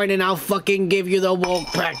DJ horn, and I'll fucking give you the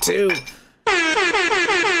Wolf Pack too. Wolf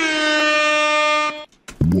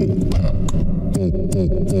Pack.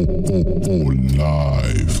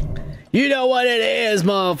 Live. You know what it is,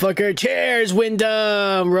 motherfucker. Cheers,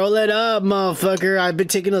 Wyndham. Roll it up, motherfucker. I've been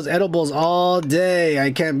taking those edibles all day.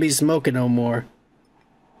 I can't be smoking no more.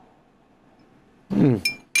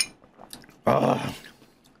 Oh,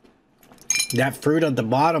 that fruit at the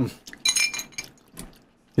bottom,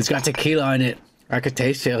 it's got tequila in it. I could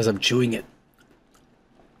taste it as I'm chewing it.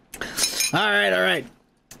 All right.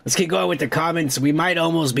 Let's keep going with the comments. We might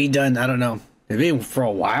almost be done. I don't know. It's been for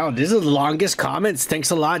a while. This is the longest comments. Thanks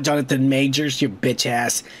a lot, Jonathan Majors, you bitch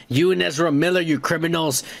ass. You and Ezra Miller, you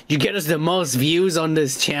criminals. You get us the most views on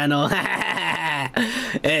this channel.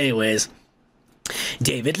 Anyways.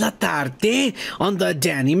 David Latarte on the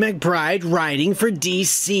Danny McBride writing for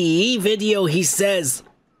DC video. He says,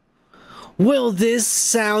 "Well, this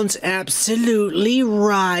sounds absolutely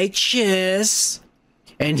righteous."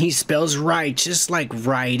 And he spells righteous like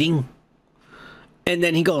writing. And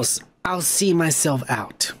then he goes, "I'll see myself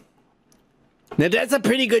out." Now that's a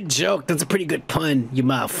pretty good joke. That's a pretty good pun, you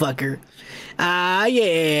motherfucker.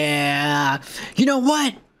 Yeah. You know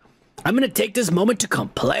what? I'm gonna take this moment to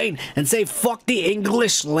complain and say fuck the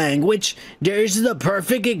English language. There's the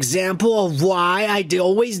perfect example of why I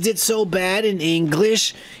always did so bad in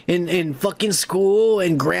English, in fucking school,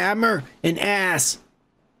 and grammar, and ass.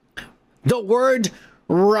 The word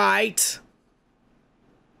right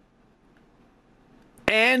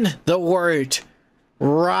and the word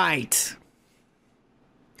right.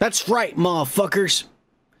 That's right, motherfuckers.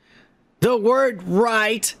 The word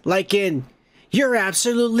right, like in "You're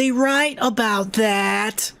absolutely right about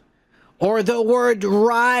that." Or the word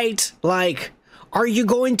right, like, "Are you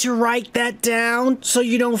going to write that down so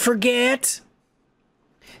you don't forget?"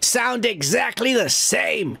 Sound exactly the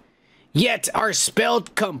same, yet are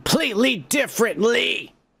spelled completely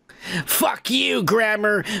differently. Fuck you,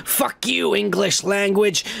 grammar. Fuck you, English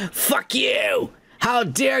language. Fuck you. How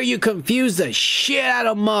dare you confuse the shit out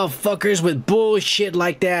of motherfuckers with bullshit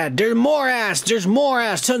like that? There's more ass, tons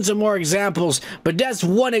of more examples, but that's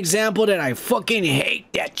one example that I fucking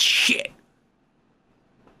hate that shit.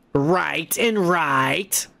 Right and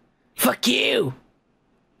right. Fuck you.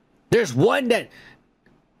 There's one that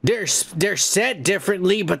they're said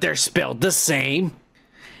differently, but they're spelled the same.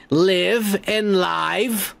 Live and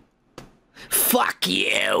live. Fuck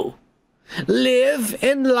you. Live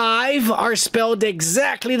and live are spelled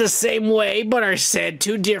exactly the same way, but are said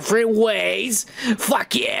two different ways.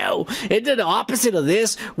 Fuck you. And the opposite of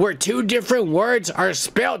this, where two different words are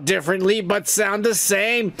spelled differently, but sound the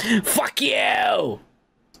same. Fuck you.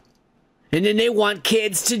 And then they want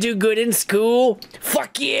kids to do good in school.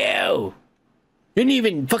 Fuck you.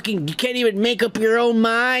 You can't even make up your own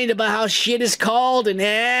mind about how shit is called an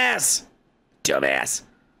ass. Dumbass.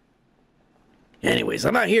 Anyways,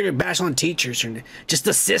 I'm not here to bash on teachers or just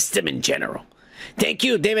the system in general. Thank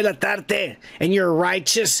you, David Latarte, and your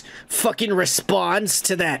righteous fucking response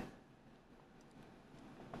to that.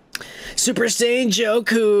 Super Saiyan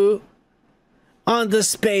Joku on the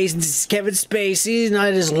space, Kevin Spacey, not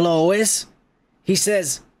as Lois. He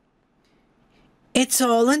says, "It's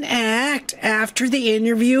all an act. After the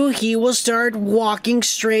interview, he will start walking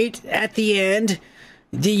straight at the end.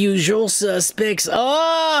 The usual suspects."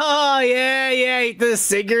 Oh, yeah, he took a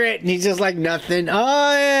cigarette and he's just like nothing.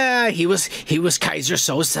 Oh, yeah, he was Kaiser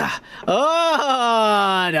Sosa.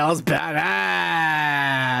 Oh, that was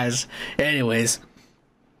badass. Anyways,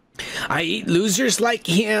 I eat losers like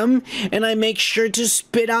him, and I make sure to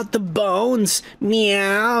spit out the bones.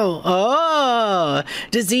 Meow. Oh,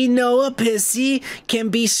 does he know a pissy can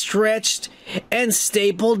be stretched and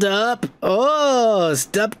stapled up? Oh,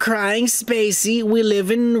 stop crying, Spacey. We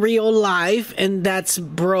live in real life, and that's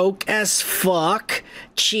broke as fuck.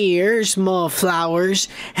 Cheers, more flowers.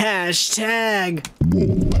 Hashtag.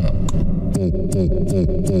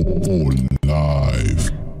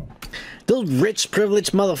 Live. Those rich,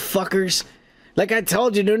 privileged motherfuckers. Like I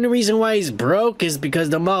told you, the only reason why he's broke is because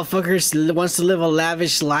the motherfucker wants to live a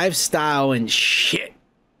lavish lifestyle and shit.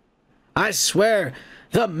 I swear,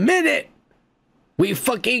 the minute we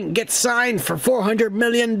fucking get signed for $400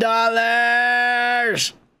 million,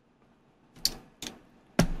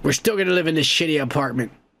 we're still gonna live in this shitty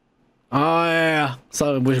apartment. Oh yeah,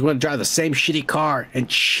 so we're gonna drive the same shitty car and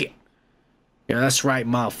shit. Yeah, that's right,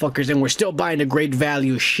 motherfuckers. And we're still buying the great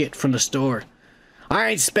value shit from the store.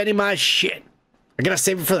 I ain't spending my shit. I gotta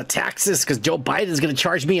save it for the taxes, because Joe Biden's gonna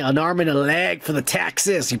charge me an arm and a leg for the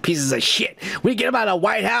taxes, you pieces of shit. We get him out of the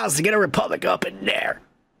White House to get a Republic up in there.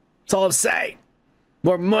 That's all I'm saying.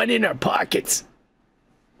 More money in our pockets.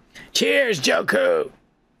 Cheers, Joku.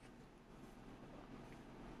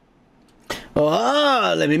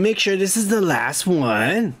 Oh, let me make sure this is the last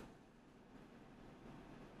one.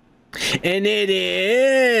 And it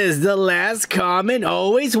is the last comment,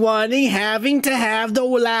 always having to have the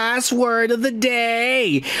last word of the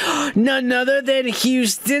day. None other than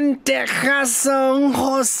Houston, Texas, San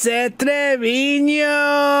Jose Treviño.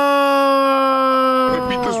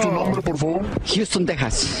 ¿Repites tu nombre, por favor? Houston,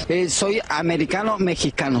 Texas. Soy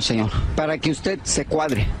americano-mexicano, señor. Para que usted se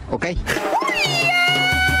cuadre, ¿ok?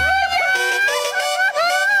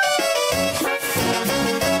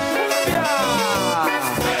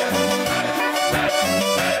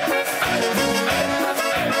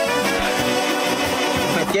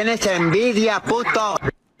 tienes envidia, puto.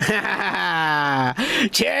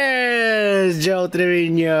 Cheers, Joe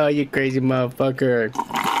Trevino, you crazy motherfucker.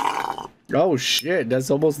 Oh shit, that's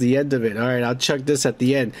almost the end of it. All right, I'll chuck this at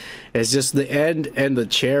the end. It's just the end and the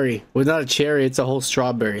cherry. Well, not a cherry, it's a whole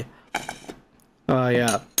strawberry. Oh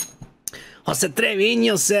yeah. Jose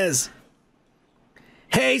Trevino says,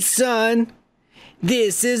 "Hey son,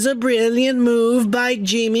 this is a brilliant move by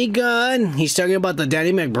Jimmy Gunn." He's talking about the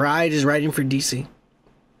Danny McBride is writing for DC.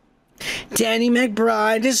 Danny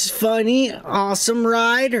McBride is funny, awesome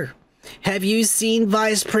writer. Have you seen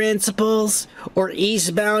Vice Principals or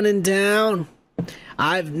Eastbound and Down?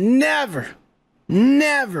 I've never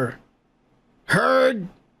heard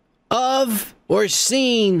of or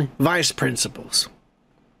seen Vice Principals.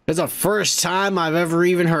 It's the first time I've ever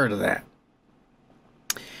even heard of that.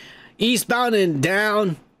 Eastbound and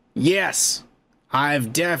Down, yes,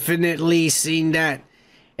 I've definitely seen that,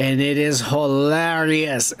 and it is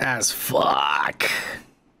hilarious as fuck.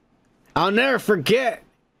 I'll never forget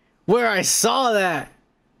where I saw that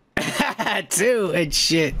too and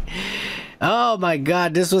shit. Oh my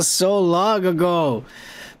god, this was so long ago.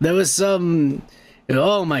 There was some,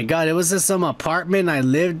 oh my god, it was in some apartment I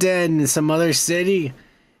lived in some other city,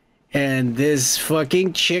 and this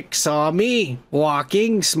fucking chick saw me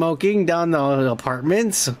walking, smoking down the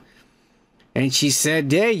apartments, and she said,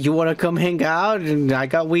 "Hey, you want to come hang out?" And I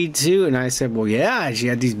got weed too, and I said, "Well, yeah." She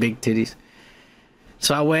had these big titties.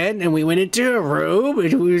 So I went, and we went into her room,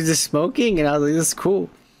 and we were just smoking, and I was like, "This is cool."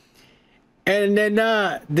 And then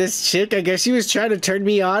this chick, I guess she was trying to turn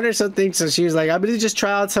me on or something, so she was like, "I'm gonna just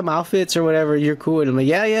try out some outfits or whatever, you're cool." And I'm like,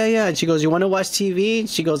 yeah. And she goes, "You want to watch TV?" And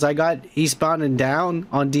she goes, "I got Eastbound and Down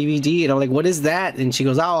on DVD." And I'm like, "What is that?" And she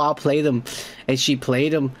goes, "Oh, I'll play them." And she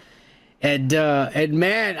played them. And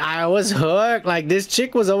man, I was hooked. Like, this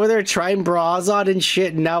chick was over there trying bras on and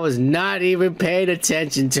shit, and I was not even paying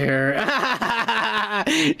attention to her.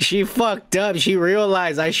 She fucked up. She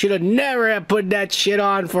realized I should have never have put that shit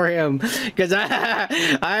on for him, because I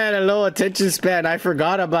had a low attention span. I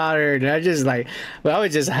forgot about her, and I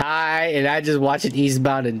was just high, and I just watched it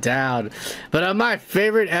Eastbound and Down. But on my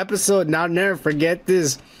favorite episode, and I'll never forget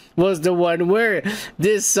this, was the one where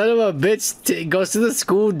this son of a bitch goes to the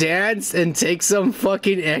school dance and takes some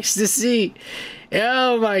fucking ecstasy.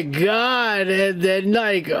 Oh my god. And then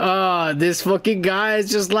like this fucking guy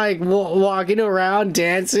is just like walking around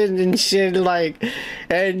dancing and shit, like,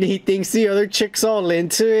 and he thinks the other chick's all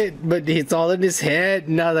into it, but it's all in his head.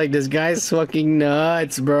 No, like, this guy's fucking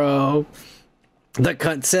nuts, bro. The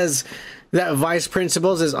cunt says that Vice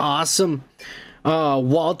Principals is awesome.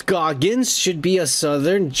 Walt Goggins should be a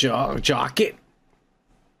Southern jocket.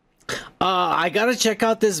 I gotta check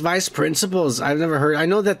out this Vice Principals. I've never heard. I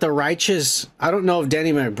know that The Righteous, I don't know if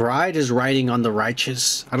Danny McBride is writing on The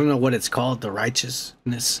Righteous. I don't know what it's called, The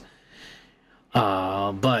Righteousness.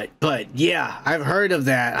 But yeah, I've heard of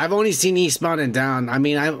that. I've only seen Eastbound and Down. I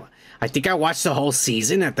mean, I think I watched the whole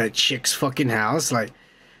season at that chick's fucking house. Like,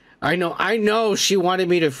 I know she wanted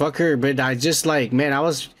me to fuck her, but I just, like, man, I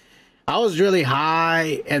was really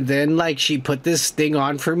high, and then like she put this thing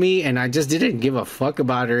on for me, and I just didn't give a fuck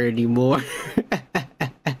about her anymore.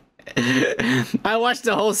 I watched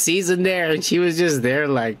the whole season there, and she was just there,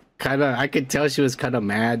 like, kind of, I could tell she was kind of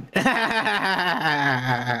mad.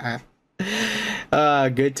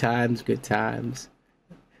 Good times, good times.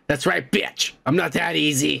 That's right, bitch. I'm not that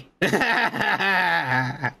easy.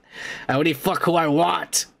 I only fuck who I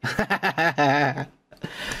want.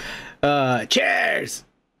 Cheers.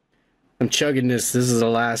 I'm chugging this. This is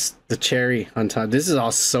the cherry on top. This is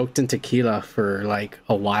all soaked in tequila for like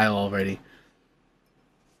a while already.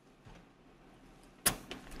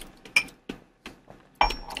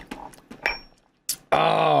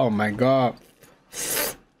 Oh my god.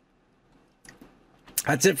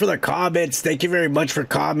 That's it for the comments. Thank you very much for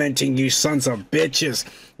commenting, you sons of bitches.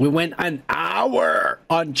 We went an hour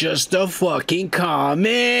on just a fucking comment.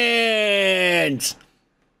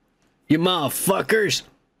 You motherfuckers.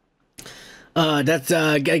 That's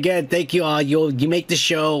again, thank you all. You make the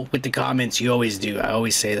show with the comments. You always do. I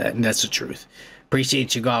always say that, and that's the truth.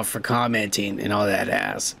 Appreciate you all for commenting and all that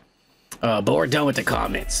ass. But we're done with the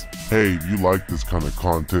comments. Hey, if you like this kind of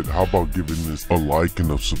content, how about giving this a like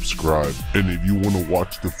and a subscribe? And if you want to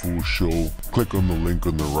watch the full show, click on the link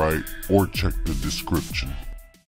on the right or check the description.